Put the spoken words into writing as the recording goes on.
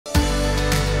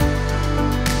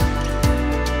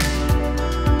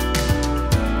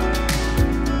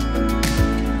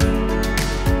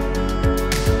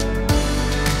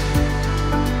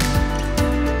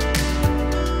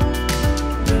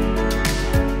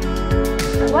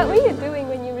What were you doing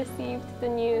when you received the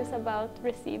news about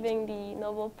receiving the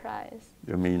Nobel Prize?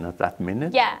 You mean at that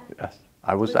minute? Yeah. Yes.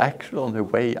 I was actually on the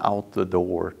way out the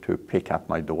door to pick up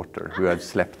my daughter, who had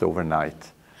slept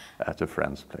overnight at a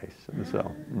friend's place. So,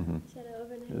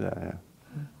 yeah, yeah.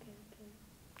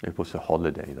 It was a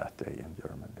holiday that day in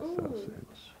Germany, so it was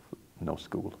no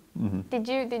school. Did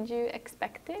you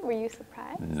expect it? Were you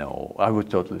surprised? No, I was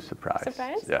totally surprised.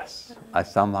 Surprised? Yes. I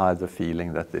somehow had the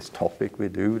feeling that this topic we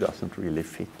do doesn't really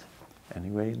fit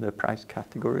anyway in the prize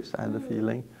categories. I had the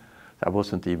feeling. I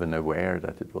wasn't even aware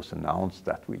that it was announced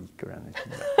that week or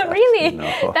anything like that. Really?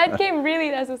 No. That came really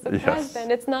as a surprise. Yes. Then.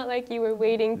 It's not like you were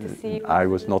waiting to see. I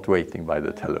was not waiting by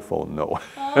the telephone, no.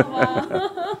 Oh,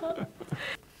 wow.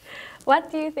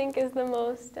 What do you think is the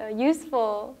most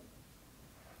useful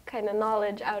kind of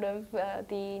knowledge out of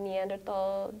the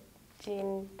Neanderthal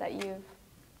gene that you've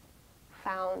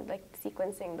found, like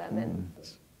sequencing them in?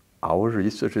 Our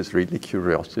research is really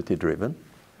curiosity driven.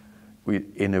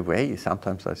 In a way,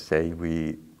 sometimes I say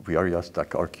we are just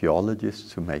like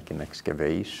archaeologists who make an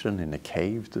excavation in a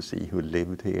cave to see who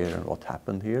lived here and what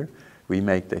happened here. We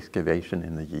make the excavation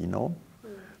in the genome.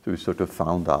 So we sort of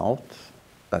found out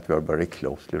that we are very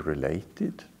closely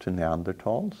related to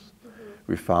Neanderthals.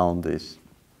 We found these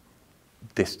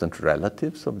distant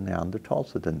relatives of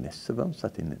Neanderthals, the Denisovans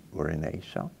that were in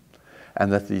Asia.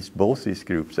 And that both these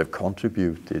groups have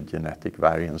contributed genetic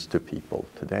variants to people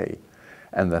today.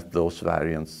 And that those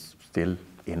variants still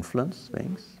influence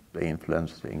things. They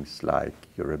influence things like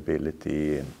your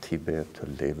ability in Tibet to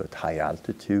live at high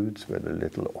altitudes with a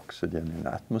little oxygen in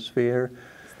the atmosphere.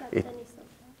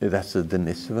 That's a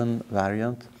Denisovan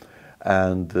variant.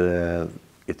 And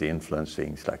it influences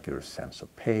things like your sense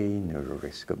of pain, your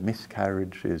risk of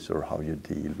miscarriages, or how you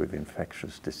deal with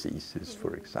infectious diseases,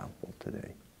 for example,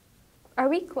 today. Are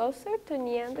we closer to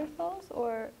Neanderthals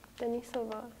or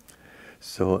Denisova?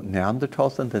 So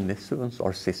Neanderthals and Denisovans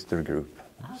are sister group.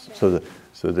 Okay.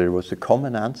 So there was a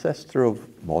common ancestor of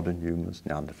modern humans,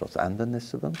 Neanderthals and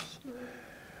Denisovans,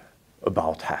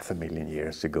 about 500,000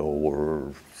 years ago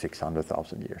or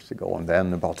 600,000 years ago. And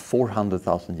then about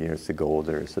 400,000 years ago,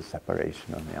 there is a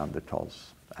separation of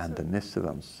Neanderthals and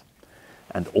Denisovans.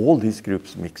 And all these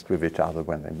groups mixed with each other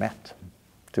when they met.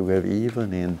 So we have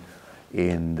even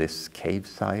in this cave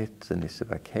site, the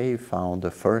Denisova cave, found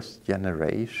the first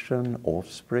generation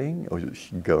offspring, or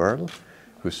girl,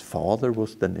 whose father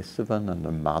was Denisovan and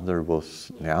the mother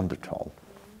was Neanderthal.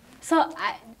 So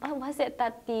what was it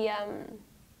that the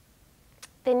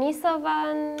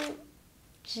Denisovan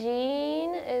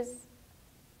gene is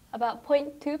about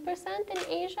 0.2% in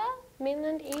Asia,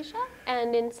 mainland Asia,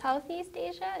 and in Southeast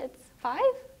Asia it's 5%?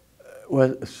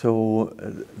 Well, so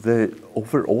the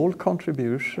overall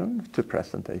contribution to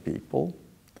present-day people,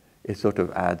 it sort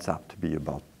of adds up to be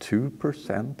about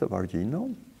 2% of our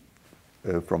genome.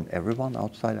 From everyone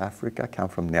outside Africa come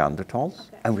from Neanderthals.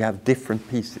 Okay. And we have different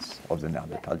pieces of the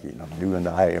Neanderthal genome. You and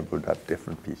I would have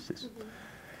different pieces.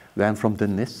 Then from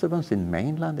Denisovans in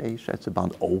mainland Asia, it's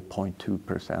about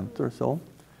 0.2% or so.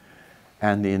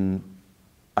 And in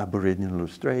Aboriginal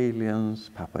Australians,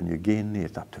 Papua New Guinea,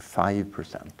 it's up to 5%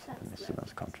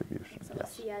 Denisovans contribution.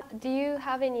 Yes. Do you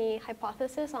have any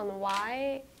hypothesis on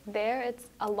why there it's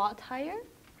a lot higher?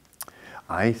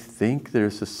 I think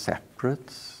there's a separate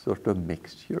sort of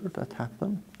mixture that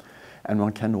happened. And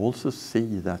one can also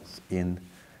see that in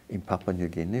Papua New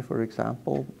Guinea, for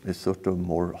example, is sort of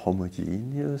more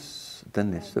homogeneous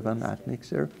Denisovan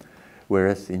admixture.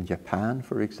 Whereas in Japan,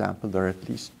 for example, there are at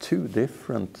least 2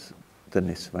 different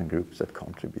Denisovan groups that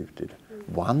contributed.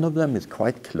 One of them is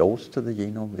quite close to the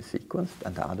genome we sequenced,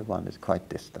 and the other one is quite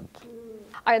distant.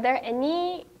 Are there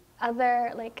any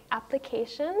other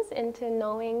applications into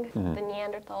knowing the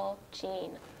Neanderthal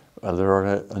gene? Well, there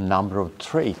are a number of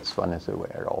traits one is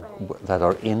aware of that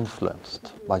are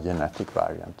influenced by genetic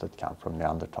variants that come from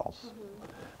Neanderthals.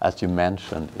 As you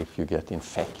mentioned, if you get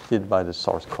infected by the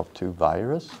SARS-CoV-2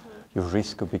 virus, your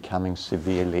risk of becoming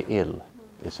severely ill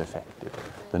is affected.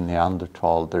 The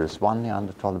Neanderthal, there is one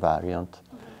Neanderthal variant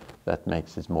that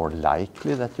makes it more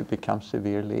likely that you become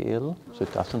severely ill. So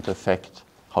it doesn't affect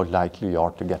how likely you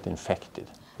are to get infected,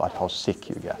 but how sick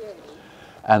you get.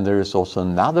 And there is also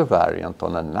another variant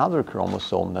on another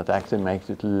chromosome that actually makes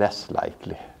it less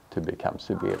likely to become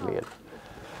severely ill.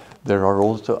 There are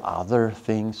also other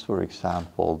things. For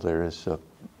example, there is a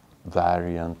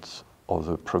variant of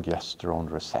the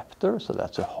progesterone receptor, so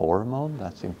that's a hormone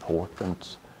that's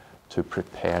important to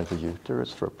prepare the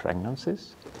uterus for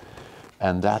pregnancies.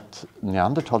 And that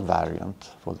Neanderthal variant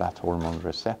for that hormone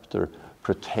receptor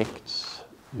protects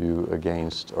you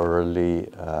against early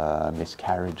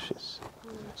miscarriages.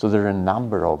 So there are a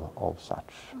number of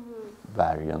such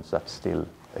variants that still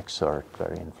exert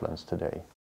their influence today.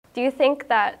 Do you think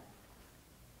that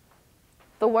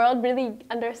the world really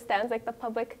understands, like the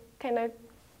public kind of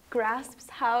grasps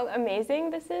how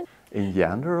amazing this is? In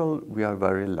general, we are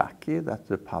very lucky that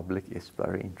the public is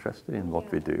very interested in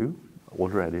what we do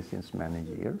already since many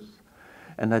years.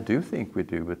 And I do think we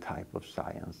do a type of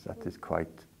science that is quite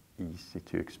easy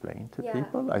to explain to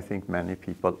people. I think many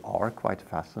people are quite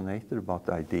fascinated about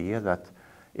the idea that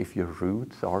if your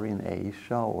roots are in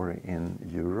Asia or in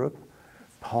Europe,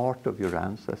 part of your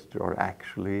ancestors are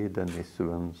actually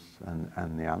Denisovans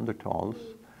and Neanderthals,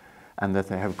 and that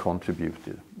they have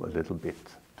contributed a little bit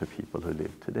to people who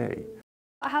live today.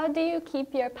 How do you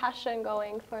keep your passion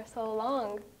going for so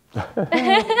long?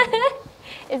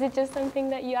 Is it just something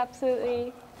that you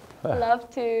absolutely love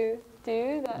to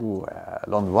do? Well,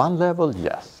 on one level,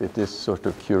 yes, it is sort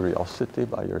of curiosity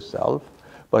by yourself,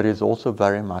 but it's also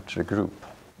very much a group.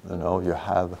 You know, you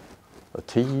have a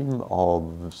team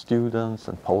of students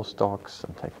and postdocs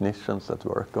and technicians that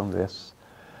work on this.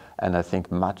 And I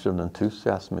think much of the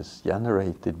enthusiasm is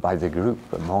generated by the group,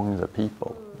 among the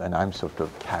people. And I'm sort of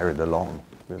carried along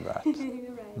with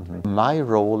that. My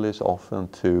role is often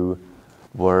to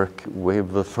work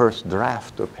with the first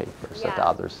draft of papers that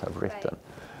others have written.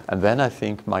 And then I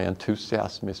think my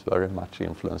enthusiasm is very much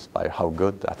influenced by how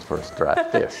good that first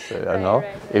draft is. You know?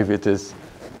 If it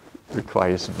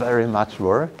requires very much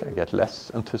work, I get less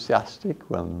enthusiastic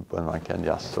when I can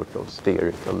just sort of steer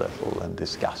it a little and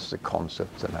discuss the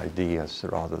concepts and ideas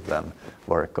rather than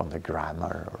work on the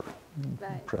grammar or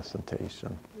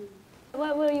presentation.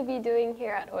 What will you be doing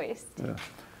here at OIST?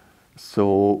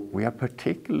 So we are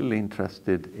particularly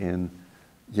interested in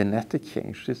genetic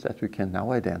changes that we can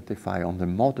now identify on the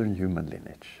modern human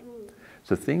lineage.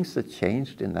 So things that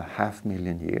changed in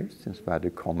 500,000 years since we had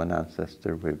a common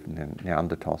ancestor with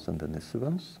Neanderthals and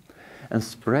Denisovans, and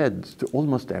spread to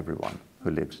almost everyone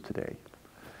who lives today.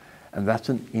 And that's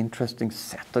an interesting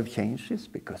set of changes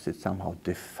because it somehow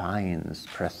defines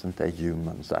present-day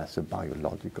humans as a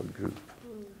biological group.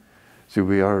 So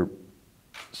we are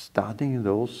studying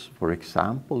those, for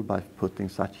example, by putting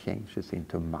such changes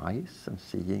into mice and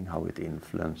seeing how it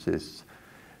influences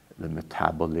the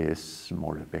metabolism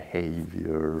or the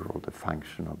behavior or the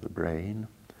function of the brain.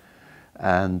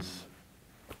 And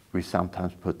we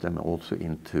sometimes put them also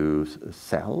into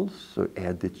cells, so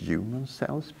edit human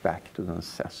cells back to the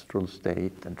ancestral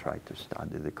state and try to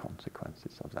study the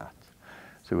consequences of that.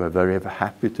 So we're very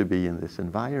happy to be in this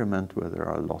environment where there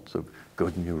are lots of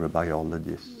good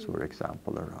neurobiologists, for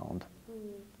example, around.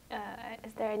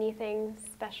 Is there anything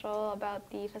special about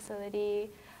the facility,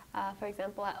 for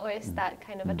example, at OIST that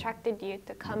kind of attracted you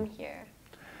to come here?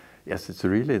 Yes, it's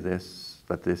really this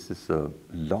is a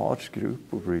large group,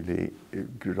 a really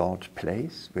large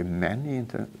place with many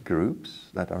groups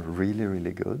that are really,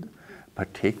 really good,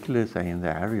 particularly say, in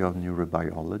the area of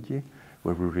neurobiology,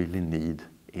 where we really need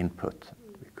input,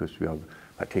 because we are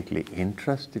particularly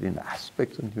interested in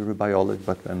aspects of neurobiology,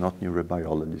 but we're not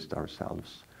neurobiologists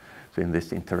ourselves. So in this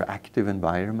interactive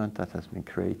environment that has been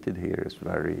created here is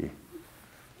very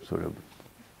sort of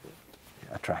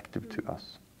attractive to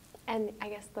us. And I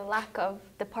guess the lack of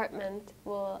department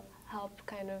will help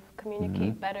kind of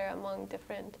communicate better among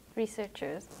different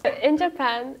researchers. In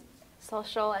Japan,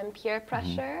 social and peer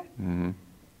pressure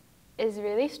is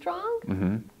really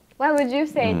strong. What would you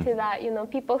say to that? You know,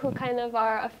 people who kind of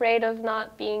are afraid of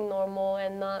not being normal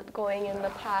and not going in the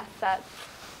path that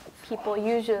people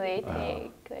usually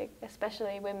take, like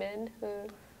especially women who...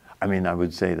 I mean, I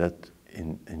would say that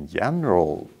in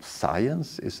general,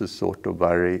 science is a sort of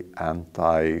very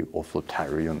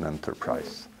anti-authoritarian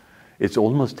enterprise. It's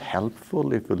almost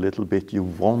helpful if a little bit you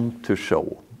want to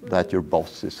show that your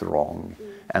boss is wrong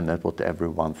and that what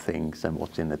everyone thinks and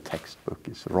what's in the textbook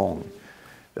is wrong.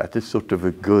 That is sort of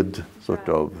a good sort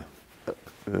of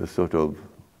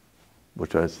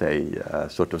what should I say,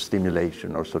 sort of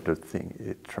stimulation or sort of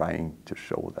thing, trying to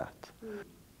show that.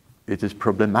 It is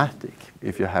problematic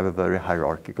if you have a very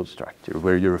hierarchical structure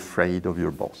where you're afraid of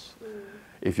your boss.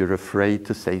 If you're afraid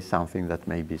to say something that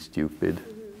may be stupid,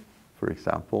 for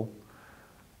example,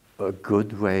 a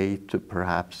good way to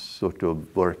perhaps sort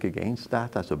of work against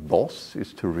that as a boss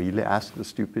is to really ask the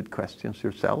stupid questions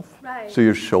yourself. So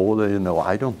you show that, you know,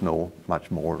 I don't know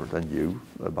much more than you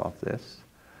about this.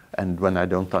 And when I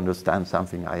don't understand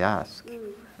something, I ask.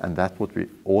 And that's what we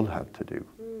all have to do.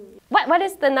 What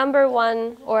is the number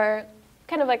one, or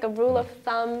kind of like a rule of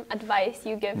thumb advice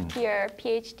you give to your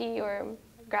PhD or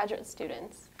graduate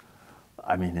students?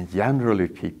 I mean, generally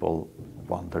people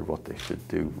wonder what they should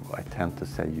do. I tend to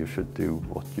say you should do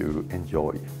what you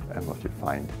enjoy and what you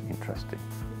find interesting.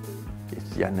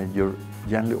 It's you're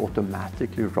generally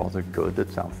automatically rather good at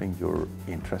something you're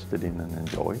interested in and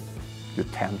enjoy. You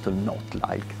tend to not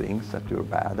like things that you're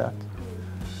bad at.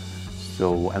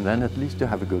 So, and then at least you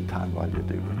have a good time while you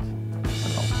do it.